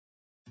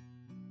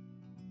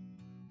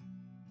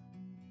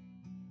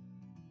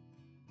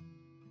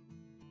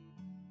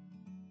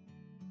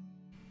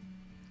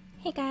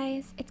Hey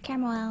guys, it's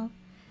Caramel.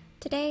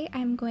 Today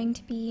I'm going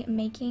to be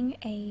making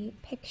a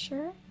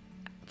picture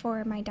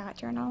for my dot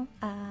journal.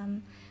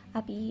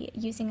 I'll be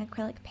using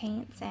acrylic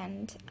paints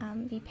and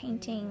be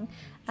painting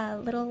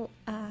little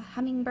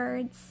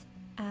hummingbirds.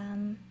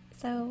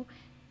 So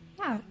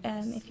yeah,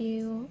 if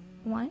you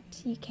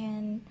want, you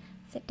can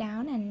sit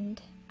down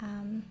and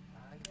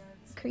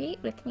create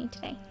with me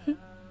today.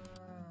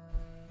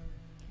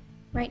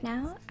 Right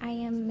now I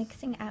am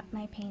mixing up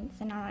my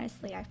paints, and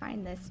honestly I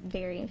find this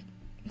very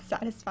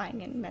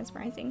satisfying and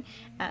mesmerizing.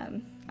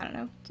 I don't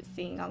know, just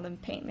seeing all the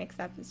paint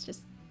mix up is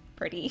just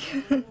pretty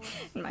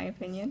in my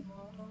opinion.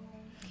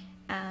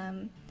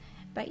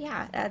 But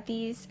yeah,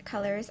 these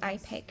colors I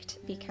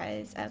picked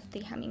because of the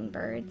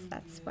hummingbirds.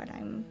 That's what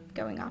I'm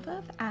going off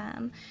of.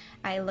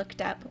 I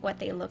looked up what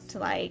they looked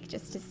like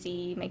just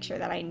to make sure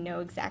that I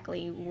know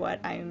exactly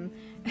what I'm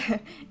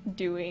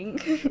doing,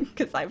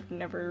 because I've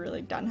never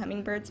really done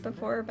hummingbirds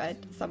before, but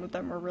some of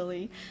them are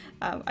really,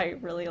 I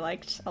really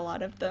liked a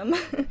lot of them.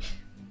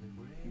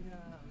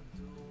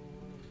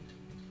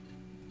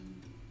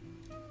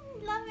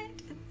 Love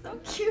it, it's so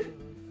cute.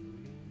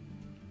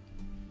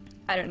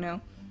 I don't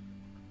know.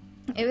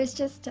 It was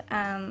just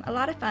a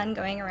lot of fun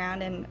going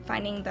around and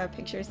finding the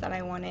pictures that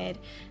I wanted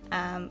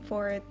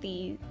for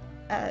the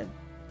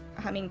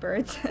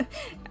hummingbirds.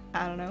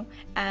 I don't know.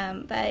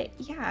 But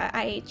yeah,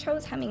 I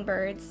chose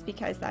hummingbirds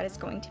because that is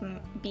going to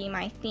be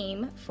my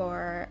theme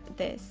for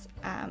this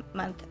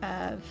month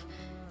of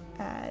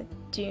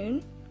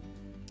June.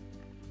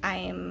 I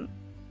am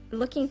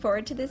looking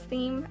forward to this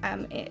theme.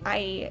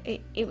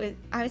 I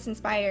was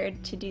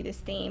inspired to do this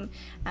theme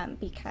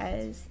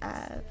because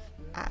of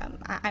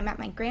I'm at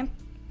my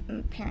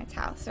grandparents'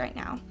 house right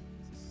now,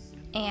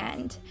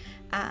 and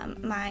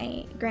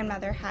my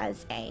grandmother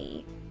has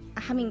a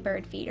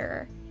hummingbird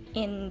feeder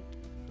on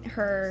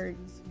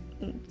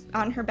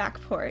her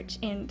back porch,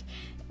 and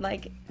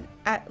like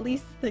at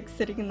least like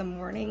sitting in the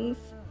mornings,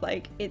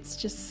 like it's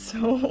just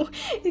so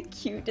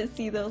cute to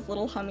see those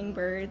little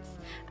hummingbirds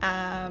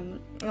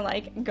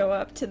like go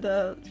up to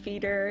the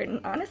feeder,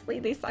 and honestly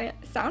they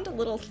sound a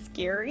little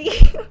scary.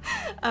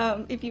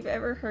 If you've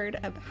ever heard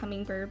a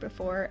hummingbird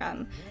before,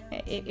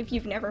 if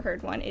you've never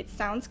heard one, it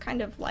sounds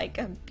kind of like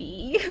a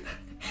bee.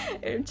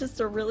 It's just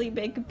a really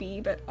big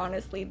bee, but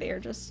honestly they're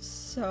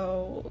just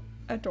so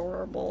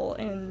adorable,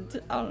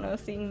 and I don't know,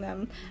 seeing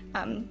them,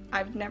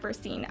 I've never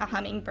seen a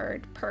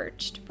hummingbird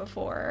perched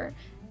before,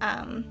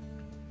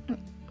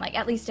 like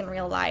at least in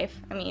real life.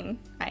 I mean,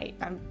 I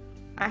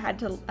had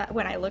to,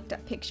 when I looked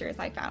at pictures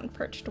I found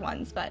perched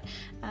ones, but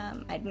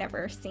I'd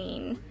never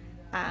seen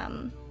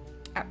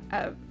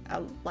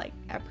like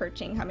a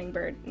perching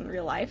hummingbird in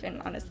real life,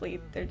 and honestly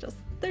they're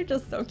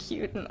just so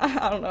cute, and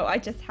I don't know, I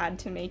just had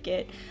to make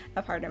it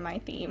a part of my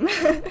theme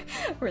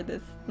for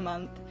this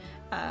month.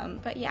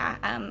 But yeah,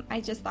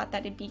 I just thought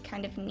that it'd be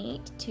kind of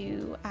neat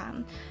to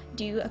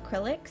do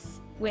acrylics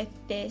with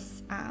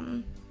this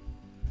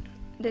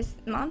this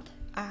month,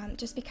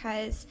 just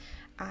because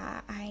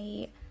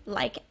I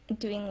like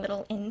doing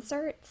little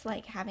inserts,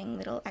 like having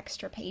little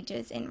extra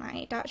pages in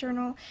my dot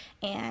journal.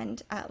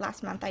 And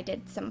last month I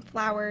did some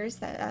flowers,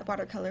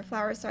 watercolor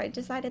flowers, so I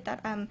decided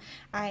that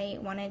I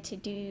wanted to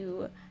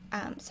do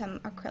some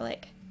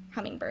acrylic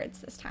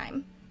hummingbirds this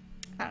time.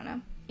 I don't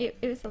know.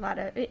 It's a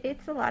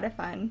lot of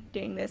fun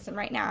doing this, and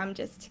right now I'm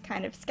just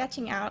kind of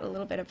sketching out a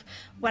little bit of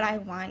what I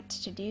want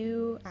to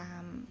do,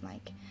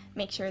 like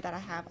make sure that I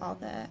have all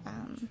the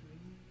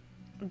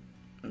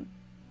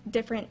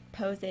different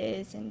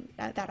poses and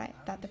that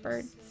the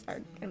birds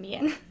are gonna be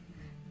in.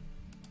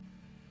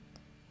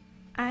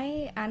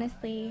 I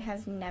honestly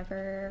have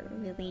never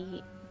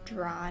really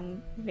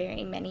drawn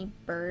very many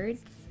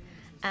birds.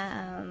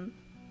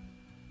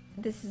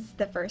 This is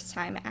the first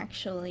time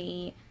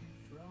actually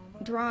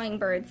drawing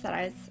birds that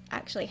I was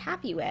actually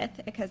happy with,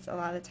 because a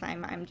lot of the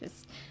time I'm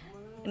just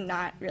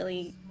not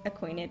really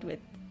acquainted with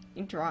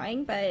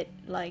drawing, but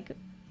like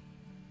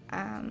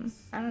I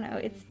don't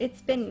know,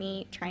 it's been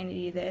neat trying to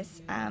do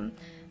this.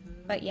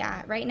 But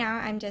yeah, right now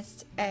I'm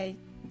just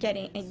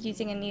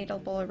using a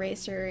kneadable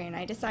eraser, and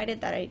I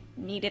decided that I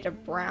needed a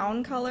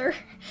brown color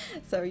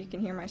so you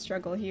can hear my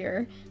struggle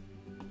here.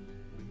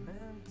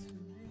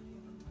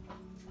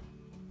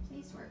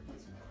 Please work,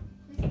 please work,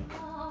 please.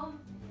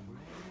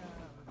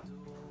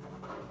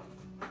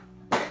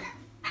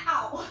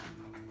 Ow!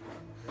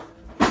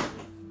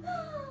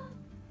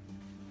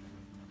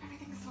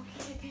 Everything's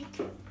okay, I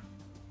think.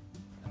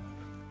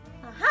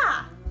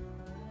 Aha!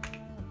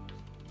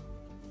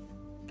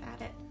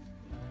 Got it.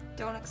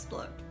 Don't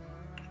explode.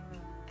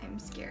 I'm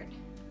scared.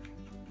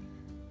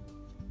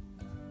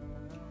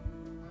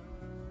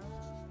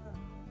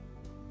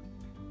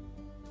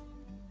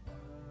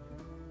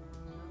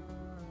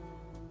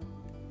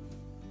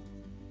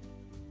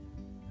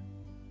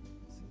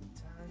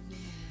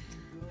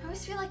 I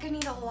always feel like I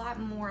need a lot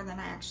more than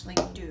I actually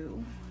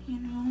do, you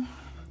know?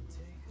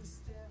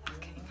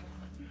 Okay.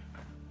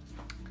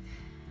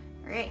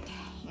 Alright,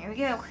 here we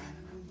go.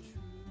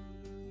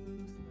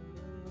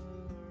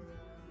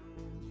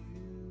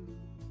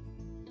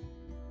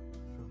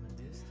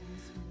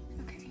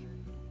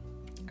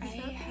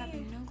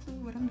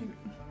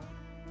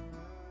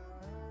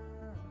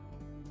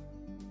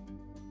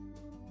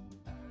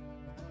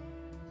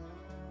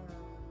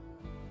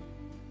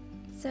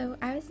 So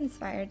I was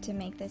inspired to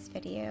make this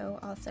video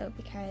also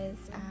because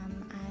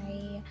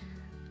I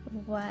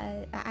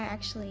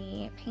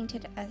actually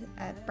painted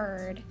a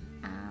bird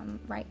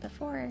right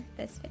before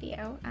this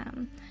video.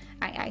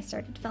 I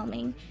started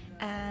filming,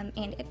 and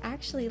it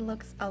actually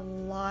looks a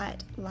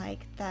lot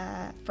like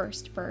the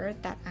first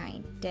bird that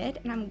I did,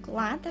 and I'm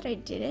glad that I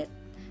did it.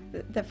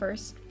 The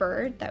first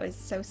bird that was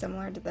so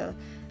similar to the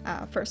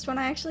first one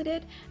I actually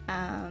did,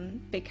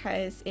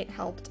 because it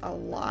helped a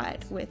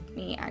lot with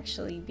me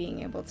actually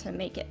being able to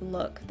make it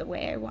look the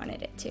way I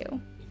wanted it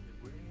to.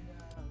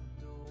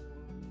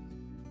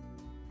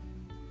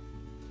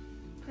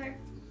 Claire?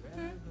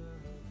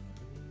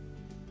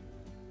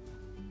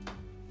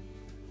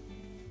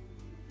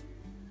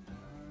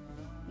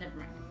 Never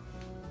mind.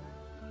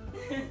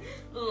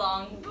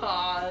 Long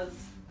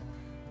pause.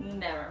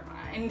 Never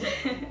mind.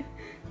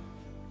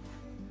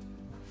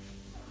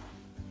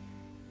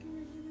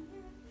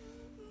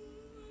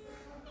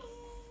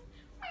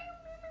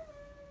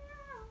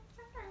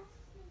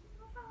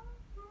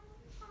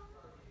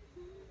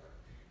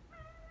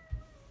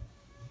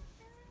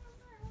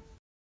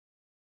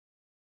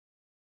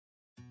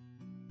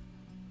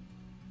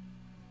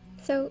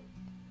 So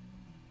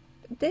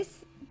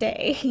this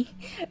day,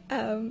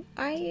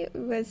 I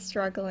was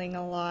struggling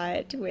a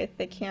lot with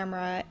the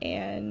camera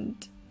and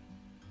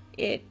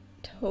it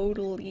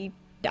totally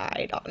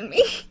died on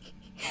me.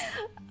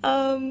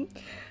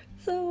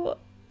 So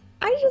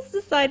I just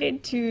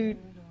decided to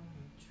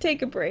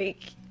take a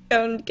break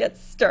and get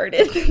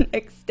started the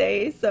next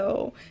day.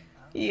 So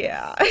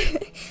yeah,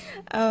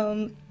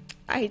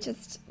 I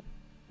just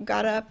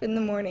got up in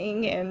the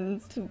morning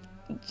and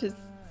just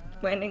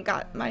went and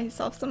got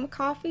myself some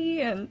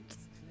coffee and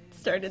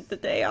started the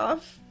day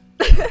off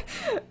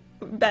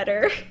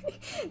better.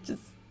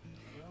 Just,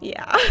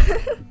 yeah.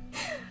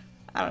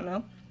 I don't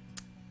know.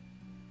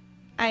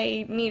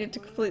 I needed to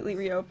completely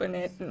reopen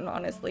it, and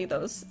honestly,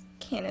 those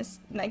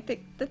like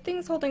the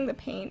things holding the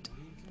paint,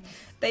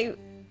 they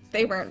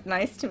weren't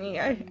nice to me.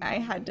 I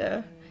had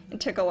to,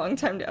 it took a long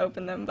time to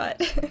open them, but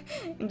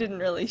it didn't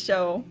really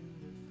show.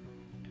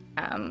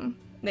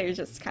 They were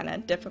just kind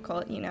of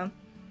difficult, you know.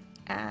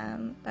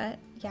 But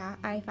yeah,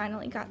 I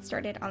finally got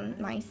started on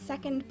my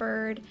second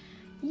bird.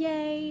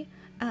 Yay!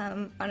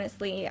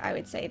 Honestly, I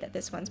would say that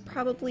this one's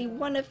probably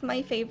one of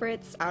my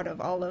favorites out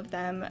of all of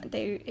them.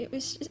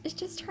 It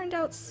just turned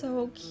out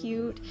so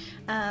cute.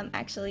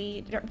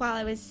 Actually, while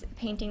I was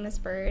painting this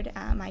bird,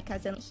 my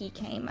cousin, he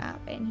came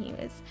up and he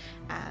was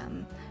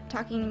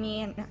talking to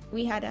me, and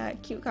we had a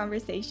cute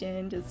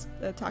conversation just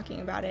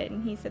talking about it,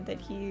 and he said that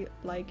he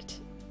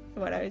liked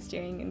what I was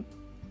doing, and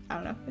I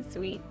don't know, it's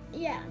sweet.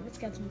 Yeah, and it's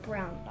got some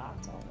brown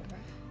dots all over.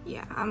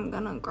 Yeah, I'm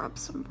gonna grab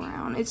some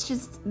brown. It's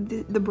just,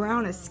 the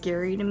brown is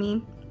scary to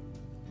me.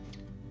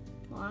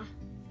 Why?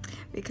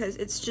 Because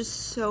it's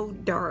just so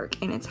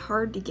dark, and it's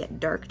hard to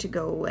get dark to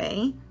go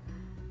away.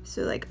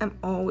 So, like, I'm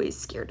always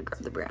scared to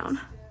grab the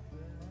brown.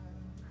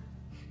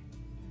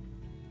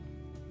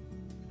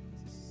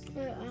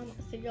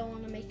 So you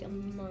want to make a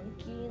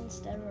monkey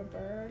instead of a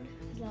bird?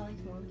 Because I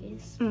like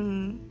monkeys.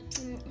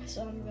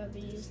 So I'm going to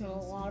be using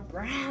a lot of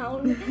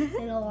brown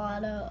and a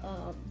lot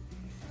of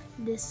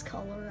this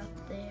color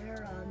up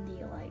there on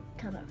the like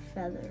kind of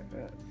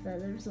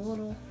feathers, a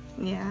little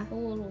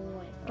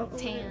like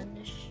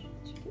tannish.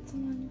 Did you get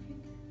some on your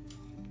finger?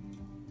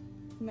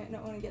 You might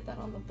not want to get that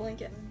on the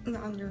blanket,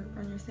 on your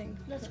thing.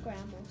 That's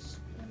Grandma's.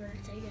 I better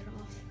take it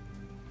off.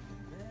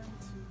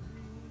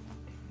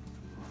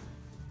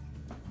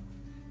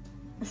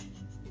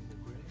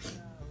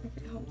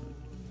 Okay, hold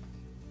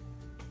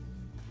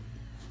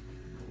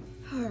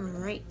on.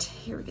 Alright,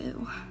 here we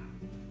go.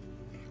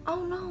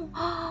 Oh no!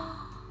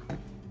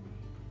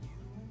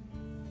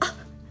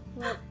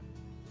 What?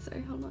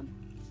 Sorry, hold on.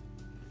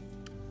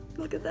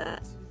 Look at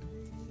that.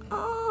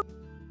 Oh!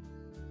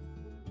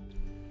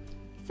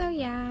 So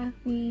yeah,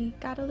 we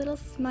got a little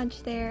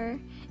smudge there.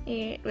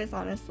 It was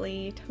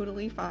honestly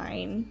totally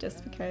fine,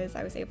 just because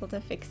I was able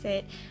to fix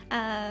it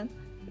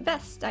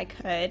best I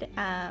could.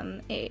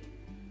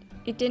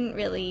 It didn't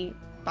really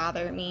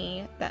bother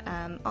me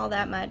all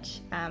that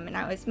much, and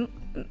I was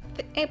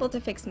able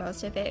to fix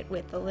most of it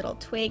with the little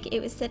twig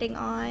it was sitting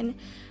on.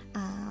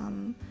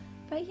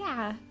 But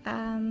yeah,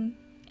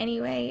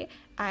 anyway,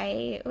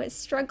 I was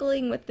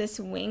struggling with this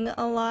wing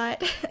a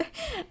lot.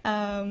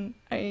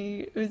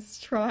 I was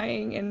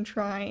trying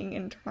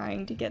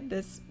to get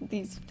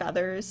these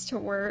feathers to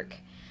work.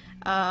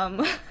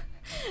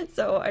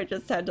 So I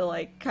just had to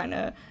like kind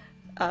of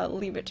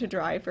leave it to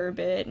dry for a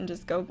bit and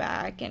just go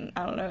back, and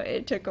I don't know,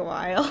 it took a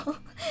while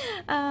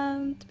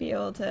to be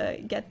able to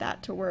get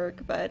that to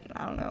work, but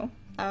I don't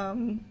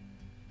know.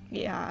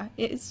 Yeah,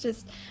 it's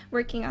just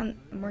working on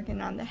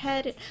the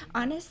head.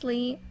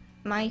 Honestly,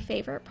 my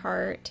favorite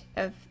part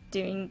of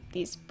doing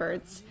these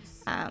birds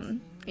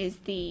is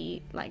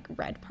the like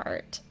red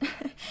part.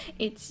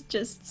 It's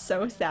just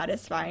so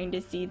satisfying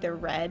to see the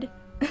red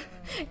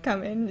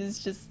come in is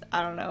just,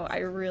 I don't know, I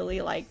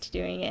really liked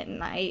doing it,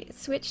 and I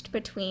switched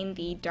between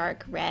the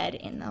dark red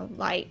and the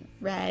light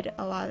red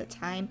a lot of the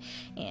time,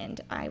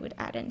 and I would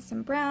add in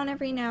some brown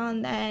every now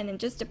and then, and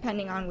just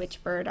depending on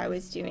which bird I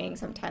was doing,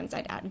 sometimes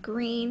I'd add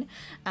green,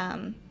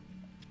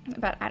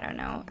 but I don't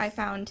know, I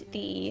found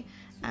the,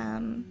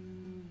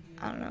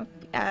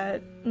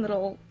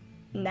 little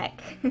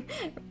neck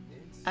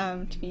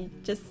to be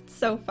just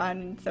so fun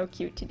and so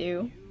cute to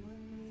do.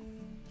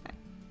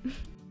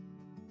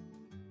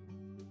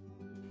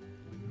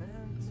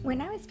 When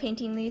I was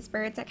painting these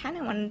birds, I kind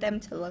of wanted them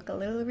to look a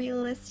little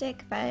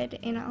realistic, but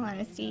in all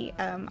honesty,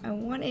 I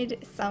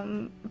wanted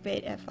some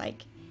bit of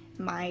like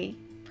my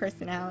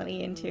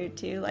personality into it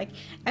too. Like,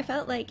 I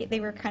felt like they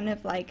were kind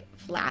of like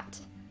flat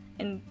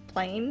and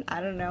plain,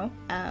 I don't know.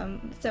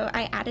 So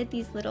I added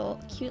these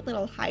cute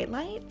little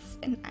highlights,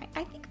 and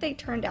I think they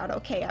turned out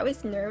okay. I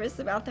was nervous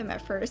about them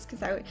at first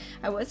because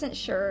I wasn't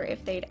sure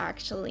if they'd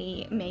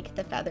actually make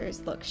the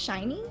feathers look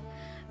shiny.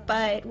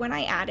 But when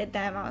I added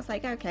them, I was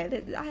like,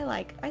 okay,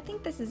 I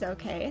think this is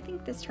okay. I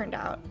think this turned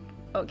out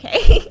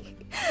okay.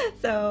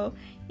 So,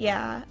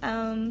 yeah,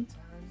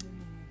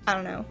 I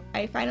don't know.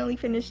 I finally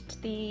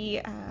finished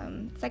the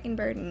second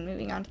bird and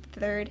moving on to the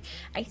third.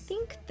 I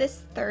think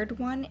this third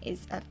one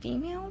is a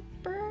female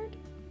bird,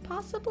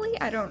 possibly.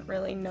 I don't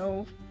really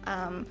know,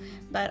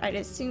 but I'd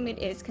assume it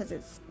is because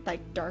it's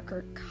like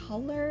darker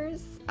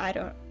colors. I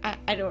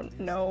don't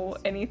know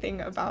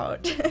anything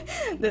about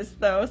this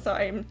though, so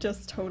I'm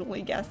just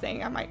totally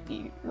guessing. I might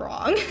be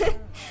wrong.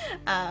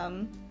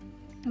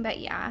 But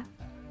yeah,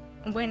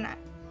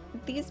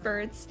 these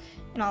birds,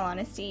 in all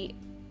honesty,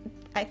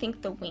 I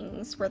think the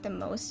wings were the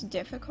most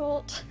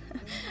difficult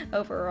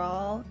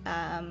overall,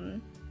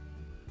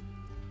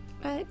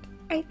 but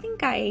I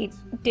think I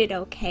did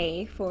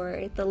okay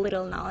for the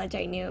little knowledge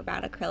I knew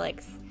about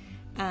acrylics,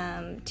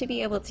 to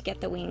be able to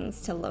get the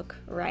wings to look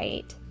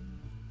right.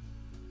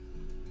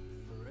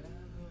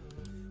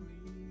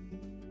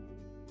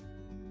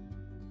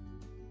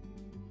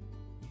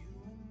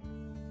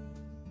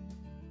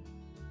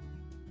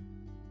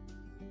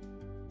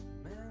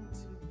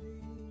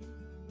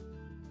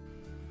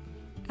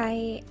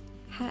 I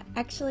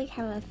actually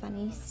have a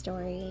funny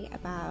story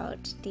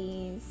about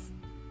these.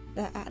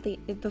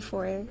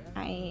 Before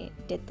I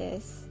did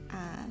this,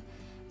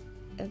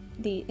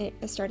 I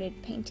started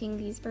painting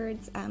these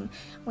birds.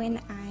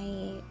 When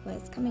I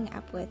was coming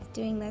up with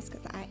doing this,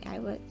 because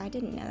I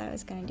didn't know that I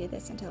was going to do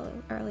this until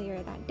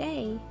earlier that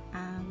day,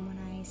 when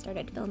I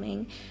started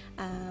filming.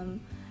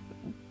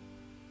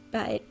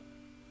 But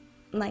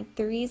like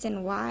the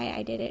reason why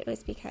I did it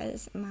was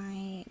because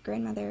my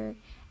grandmother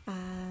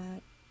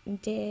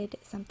did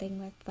something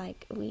with,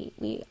 like,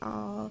 we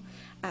all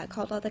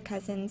called all the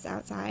cousins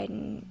outside,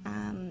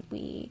 and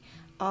we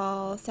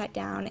all sat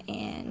down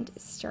and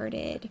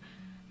started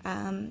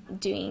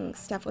doing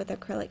stuff with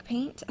acrylic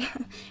paint.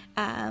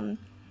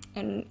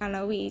 And I don't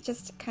know, we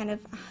just kind of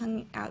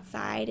hung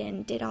outside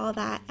and did all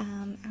that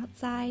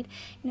outside,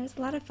 and it was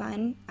a lot of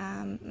fun.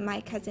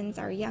 My cousins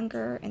are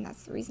younger, and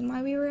that's the reason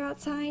why we were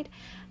outside.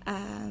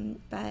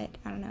 But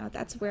I don't know,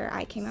 that's where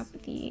I came up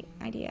with the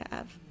idea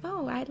of,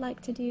 oh, I'd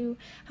like to do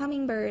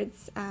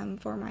hummingbirds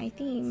for my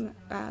theme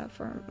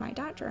for my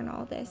dot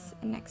journal this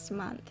next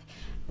month.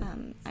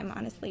 I'm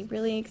honestly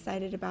really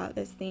excited about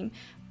this theme,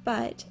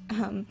 but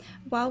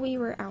while we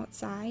were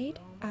outside,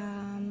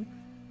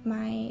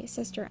 my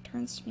sister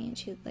turns to me and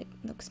she like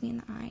looks me in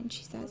the eye and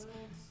she says,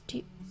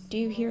 do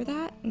you hear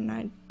that? And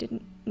I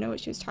didn't know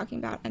what she was talking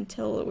about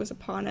until it was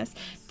upon us.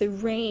 The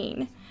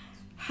rain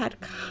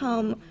had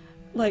come,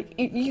 like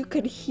you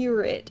could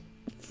hear it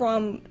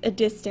from a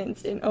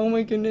distance, and oh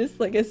my goodness,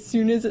 like as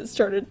soon as it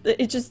started,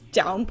 it just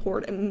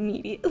downpoured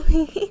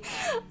immediately.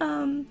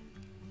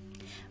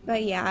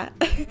 But yeah,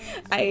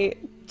 I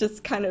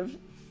just kind of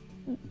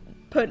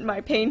put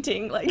my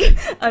painting like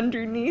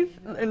underneath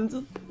and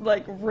just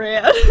like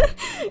ran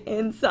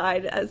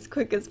inside as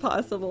quick as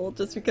possible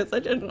just because I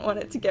didn't want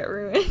it to get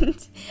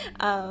ruined.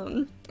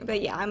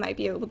 But yeah, I might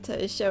be able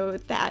to show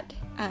that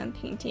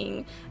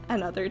painting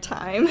another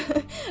time.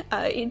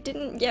 It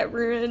didn't get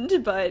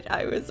ruined, but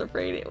I was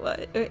afraid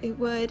it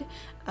would.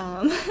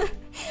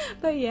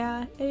 But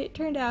yeah, it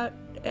turned out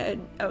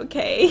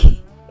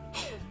okay.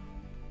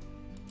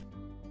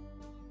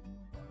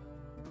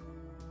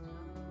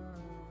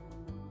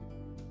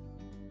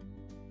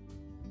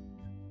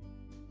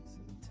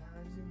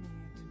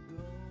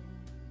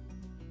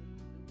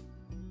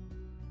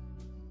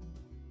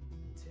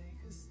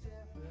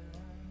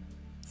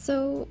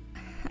 So,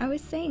 I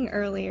was saying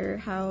earlier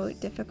how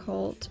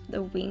difficult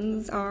the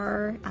wings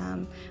are,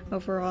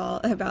 overall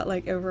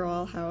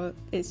how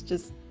it's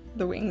just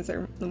the wings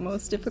are the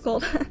most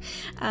difficult.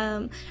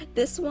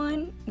 This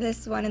one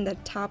in the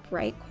top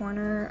right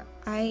corner,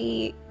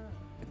 I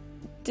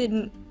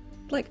didn't,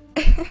 like,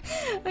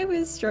 I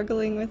was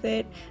struggling with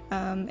it.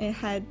 It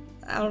had,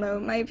 I don't know,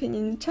 in my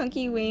opinion,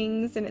 chunky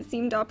wings, and it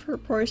seemed all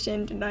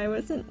proportioned, and I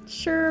wasn't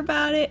sure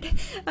about it.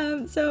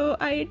 So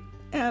I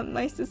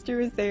My sister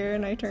was there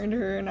and I turned to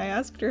her and I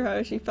asked her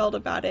how she felt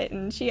about it,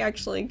 and she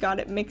actually got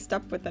it mixed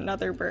up with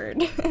another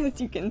bird, as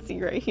you can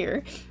see right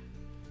here.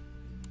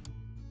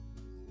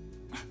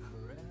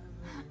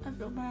 I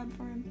feel bad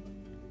for him.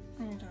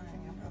 Are you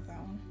talking about that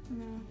one?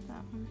 No,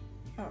 that one.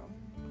 Oh.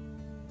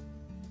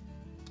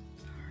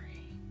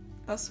 Sorry.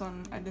 This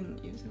one, I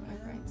didn't use a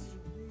reference.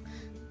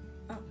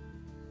 Oh.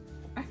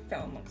 I think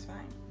that one looks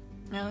fine.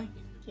 Really?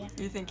 Yeah.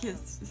 You think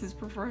his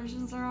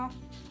proportions are off?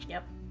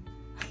 Yep.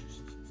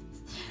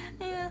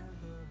 Yeah.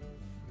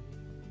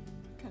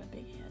 Got a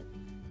big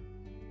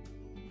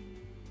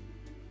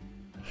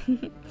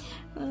head.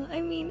 Well,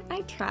 I mean,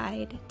 I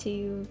tried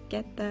to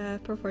get the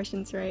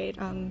proportions right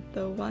on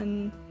the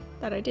one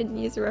that I didn't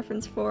use a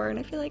reference for, and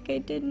I feel like I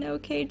did an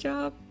okay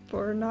job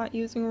for not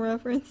using a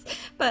reference,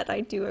 but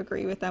I do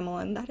agree with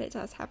Emmeline that it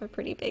does have a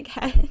pretty big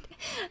head.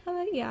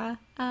 Yeah,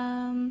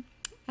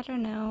 I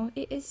don't know,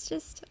 it is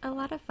just a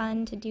lot of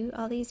fun to do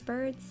all these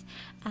birds.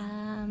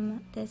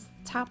 This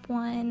top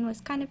one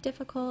was kind of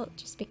difficult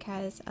just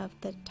because of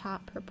the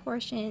top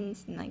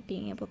proportions, and like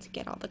being able to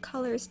get all the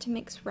colors to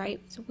mix right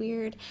was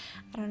weird.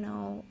 I don't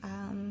know,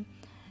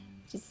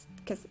 just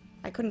because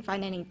I couldn't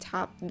find any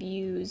top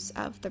views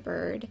of the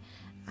bird.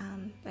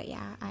 But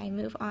yeah, I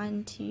move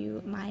on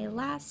to my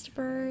last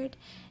bird,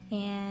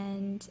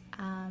 and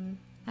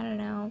I don't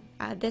know,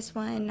 this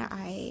one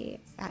I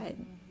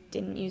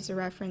didn't use a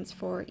reference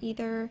for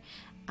either,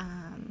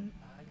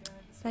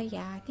 but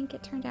yeah, I think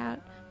it turned out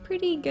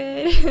pretty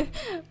good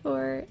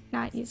for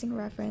not using a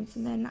reference.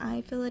 And then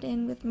I fill it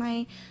in with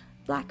my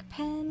black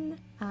pen,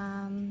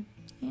 and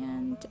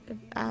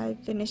I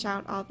finish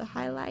out all the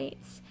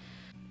highlights,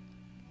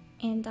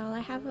 and all I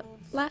have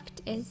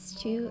left is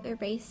to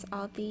erase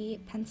all the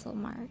pencil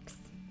marks.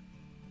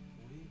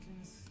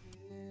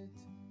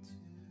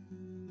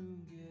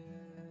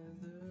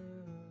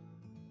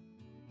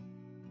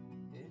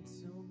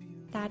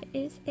 That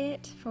is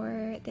it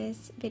for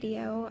this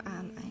video.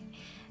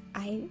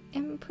 I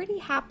am pretty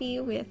happy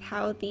with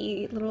how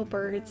the little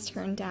birds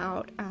turned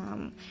out.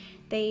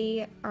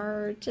 They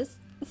are just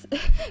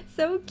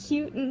so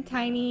cute and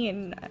tiny,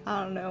 and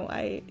I don't know,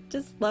 I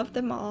just love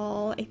them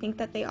all. I think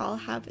that they all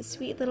have a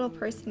sweet little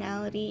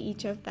personality,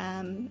 each of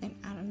them, and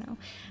I don't know,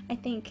 I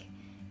think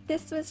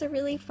this was a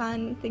really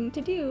fun thing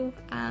to do.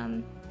 I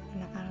don't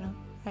know,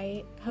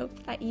 I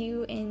hope that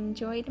you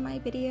enjoyed my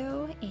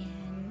video,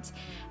 and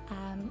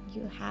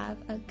you have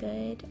a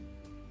good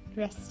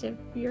rest of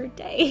your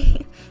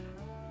day.